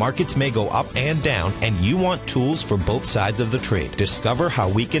 The markets may go up and down, and you want tools for both sides of the trade. Discover how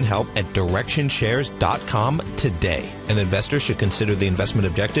we can help at DirectionShares.com today. An investor should consider the investment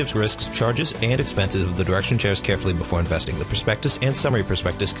objectives, risks, charges, and expenses of the Direction Shares carefully before investing. The prospectus and summary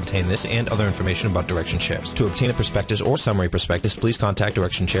prospectus contain this and other information about Direction Shares. To obtain a prospectus or summary prospectus, please contact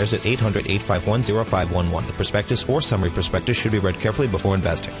Direction Shares at 800-851-0511. The prospectus or summary prospectus should be read carefully before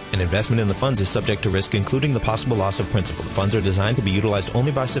investing. An investment in the funds is subject to risk, including the possible loss of principal. The funds are designed to be utilized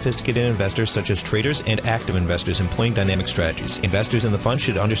only by sophisticated investors such as traders and active investors employing dynamic strategies. Investors in the fund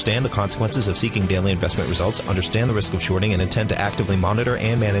should understand the consequences of seeking daily investment results, understand the risk of shorting, and intend to actively monitor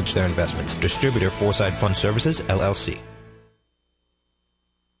and manage their investments. Distributor Foreside Fund Services, LLC.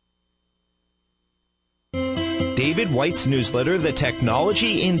 David White's newsletter, The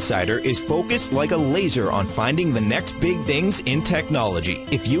Technology Insider, is focused like a laser on finding the next big things in technology.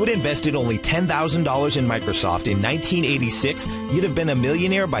 If you had invested only $10,000 in Microsoft in 1986, you'd have been a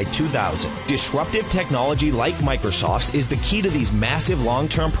millionaire by 2000. Disruptive technology like Microsoft's is the key to these massive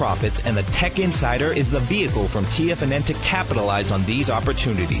long-term profits, and the Tech Insider is the vehicle from TFNN to capitalize on these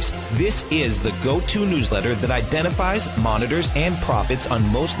opportunities. This is the go-to newsletter that identifies, monitors, and profits on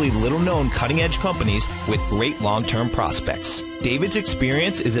mostly little-known cutting-edge companies with great long-term prospects. David's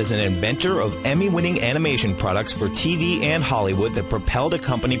experience is as an inventor of Emmy-winning animation products for TV and Hollywood that propelled a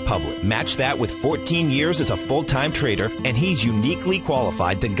company public. Match that with 14 years as a full-time trader, and he's uniquely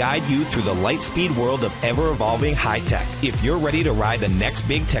qualified to guide you through the light-speed world of ever-evolving high-tech. If you're ready to ride the next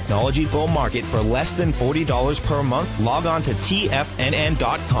big technology bull market for less than $40 per month, log on to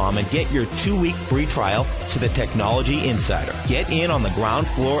TFNN.com and get your 2-week free trial to the Technology Insider. Get in on the ground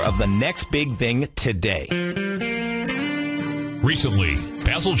floor of the next big thing today. Recently,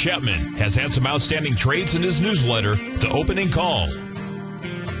 Basil Chapman has had some outstanding trades in his newsletter, The Opening Call.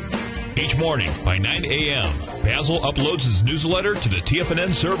 Each morning by 9 a.m., Basil uploads his newsletter to the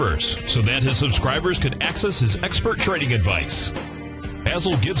TFNN servers so that his subscribers can access his expert trading advice.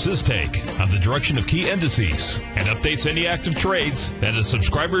 Basil gives his take on the direction of key indices and updates any active trades that his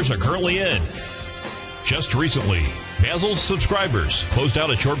subscribers are currently in. Just recently, Basil's subscribers closed out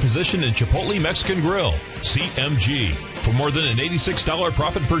a short position in Chipotle Mexican Grill, CMG, for more than an $86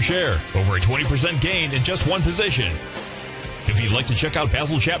 profit per share, over a 20% gain in just one position. If you'd like to check out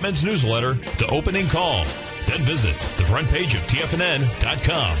Basil Chapman's newsletter, The Opening Call, then visit the front page of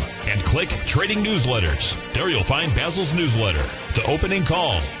TFNN.com and click Trading Newsletters. There you'll find Basil's newsletter, The Opening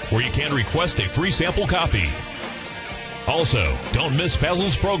Call, where you can request a free sample copy. Also, don't miss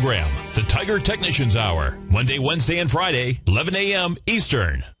Basil's program, The Tiger Technicians Hour, Monday, Wednesday, and Friday, 11 a.m.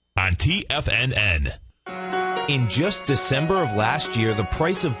 Eastern, on TFNN. In just December of last year, the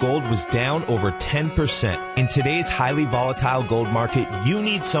price of gold was down over 10%. In today's highly volatile gold market, you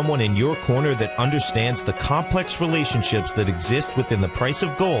need someone in your corner that understands the complex relationships that exist within the price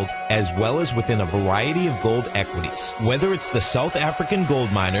of gold, as well as within a variety of gold equities. Whether it's the South African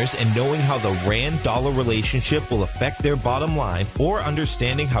gold miners and knowing how the Rand-dollar relationship will affect their bottom line, or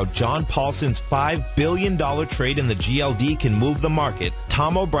understanding how John Paulson's $5 billion trade in the GLD can move the market,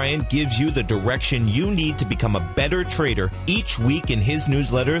 Tom O'Brien gives you the direction you need to become a better trader each week in his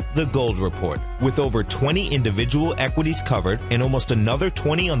newsletter, The Gold Report. With over 20 individual equities covered and almost another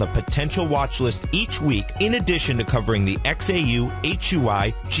 20 on the potential watch list each week, in addition to covering the XAU,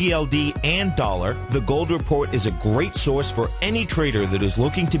 HUI, GLD, and dollar, The Gold Report is a great source for any trader that is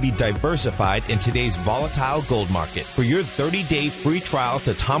looking to be diversified in today's volatile gold market. For your 30-day free trial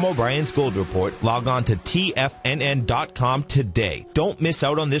to Tom O'Brien's Gold Report, log on to TFNN.com today. Don't miss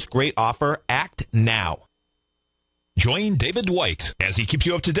out on this great offer. Act now. Join David White as he keeps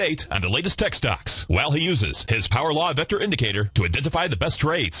you up to date on the latest tech stocks while he uses his Power Law Vector Indicator to identify the best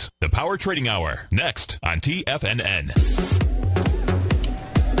trades. The Power Trading Hour, next on TFNN.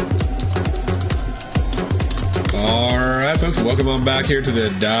 All right, folks, welcome on back here to the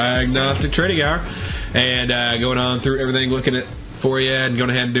Diagnostic Trading Hour. And going on through everything, looking at for you and going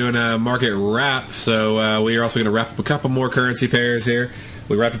ahead and doing a market wrap. So we are also going to wrap up a couple more currency pairs here.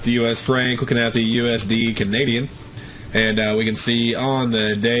 We wrapped up the U.S. franc, looking at the USD Canadian. And we can see on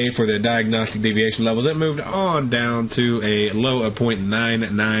the day for the diagnostic deviation levels, it moved on down to a low of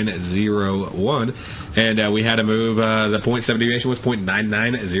 0.9901. And we had to move, the 0.7 deviation was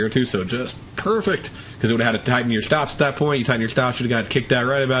 0.9902, so just perfect. Because it would have had to tighten your stops at that point. You tighten your stops, you'd have got kicked out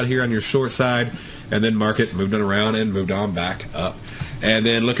right about here on your short side. And then market moved on around and moved on back up. And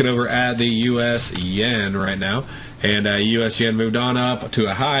then looking over at the U.S. yen right now. And U.S. yen moved on up to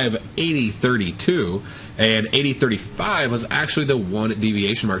a high of 80.32. And 80.35 was actually the one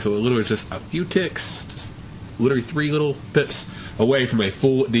deviation mark. So it literally was just a few ticks, just literally 3 little pips away from a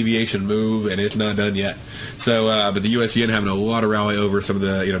full deviation move, and it's not done yet. So, but the U.S. yen having a lot of rally over some of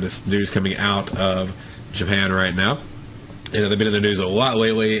the, this news coming out of Japan right now. They've been in the news a lot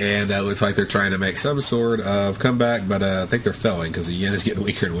lately, and it looks like they're trying to make some sort of comeback, but I think they're failing because the yen is getting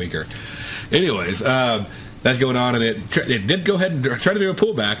weaker and weaker. Anyways, that's going on, and it did go ahead and try to do a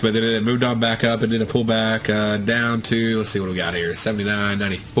pullback, but then it moved on back up and did a pullback down to, let's see what we got here,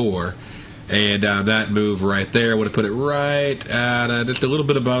 79.94. And that move right there would have put it right at just a little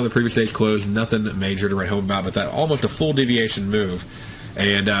bit above the previous day's close. Nothing major to write home about, but that almost a full deviation move.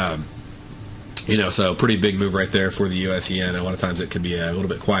 And, so pretty big move right there for the U.S. yen. A lot of times it can be a little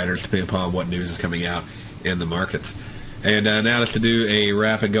bit quieter depending upon what news is coming out in the markets. And now just to do a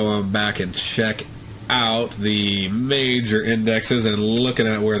wrap and go on back and check out the major indexes and looking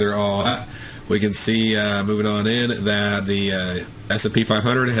at where they're all at. We can see, moving on in, that the S&P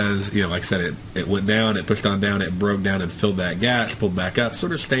 500 has, like I said, it went down, it pushed on down, it broke down and filled that gap, pulled back up,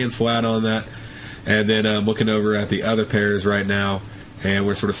 sort of staying flat on that. And then looking over at the other pairs right now, and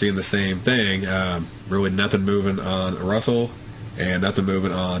we're sort of seeing the same thing. Really nothing moving on Russell and nothing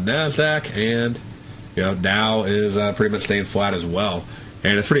moving on NASDAQ. And, Dow is pretty much staying flat as well.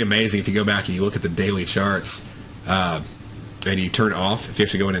 And it's pretty amazing if you go back and you look at the daily charts, and you turn off, if you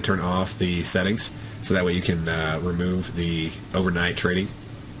actually go in and turn off the settings, so that way you can remove the overnight trading.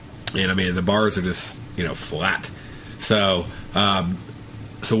 And I mean, the bars are just, flat. So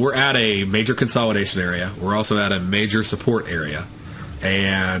we're at a major consolidation area. We're also at a major support area.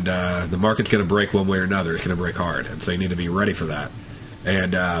 And the market's going to break one way or another. It's going to break hard. And so you need to be ready for that.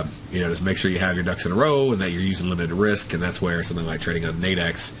 And, just make sure you have your ducks in a row and that you're using limited risk. And that's where something like trading on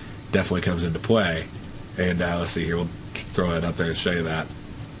Nadex definitely comes into play. And let's see here. We'll throw that up there and show you that.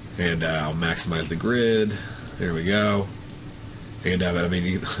 And I'll maximize the grid. There we go. And but I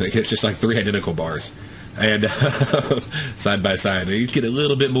mean, it's just like three identical bars, and side by side. You get a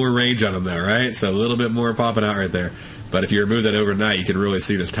little bit more range on them, though, right? So a little bit more popping out right there. But if you remove that overnight, you can really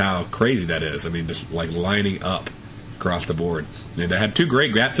see just how crazy that is. I mean, just like lining up across the board. And I had two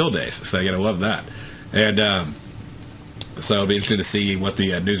great gap fill days, so you gotta love that. And so it'll be interesting to see what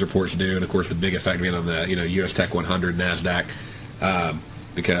the news reports do, and of course the big effect being on the U.S. Tech 100, NASDAQ,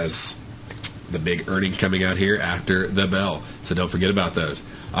 because the big earnings coming out here after the bell. So don't forget about those.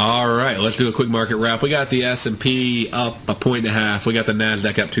 All right, let's do a quick market wrap. We got the S&P up 1.5. We got the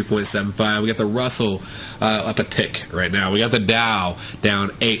NASDAQ up 2.75. We got the Russell up a tick right now. We got the Dow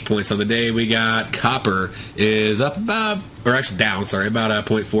down 8 points on the day. We got copper is up about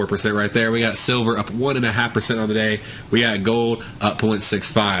 0.4% right there. We got silver up 1.5% on the day. We got gold up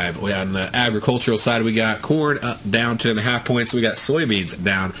 0.65. We got on the agricultural side, we got corn up down 10.5 points. We got soybeans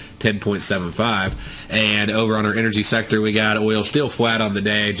down 10.75. And over on our energy sector, we got oil still flat on the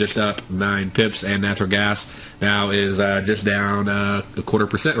day, just up 9 pips, and natural gas now is just down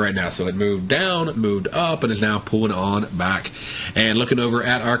 0.25% right now. So it moved down, moved up, and is now pulling on back. And looking over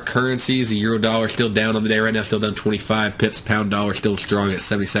at our currencies, the euro dollar still down on the day right now, still down 25 pips. Pound dollar still strong at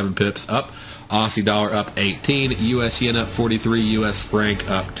 77 pips up. Aussie dollar up 18, US yen up 43, US franc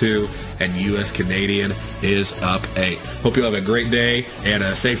up 2, and US Canadian is up 8. Hope you have a great day and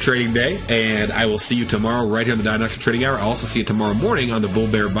a safe trading day, and I will see you tomorrow right here on the Diagnostic Trading Hour. I'll also see you tomorrow morning on the Bull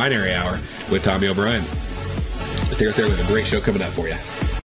Bear Binary Hour with Tommy O'Brien. But there we have a great show coming up for you.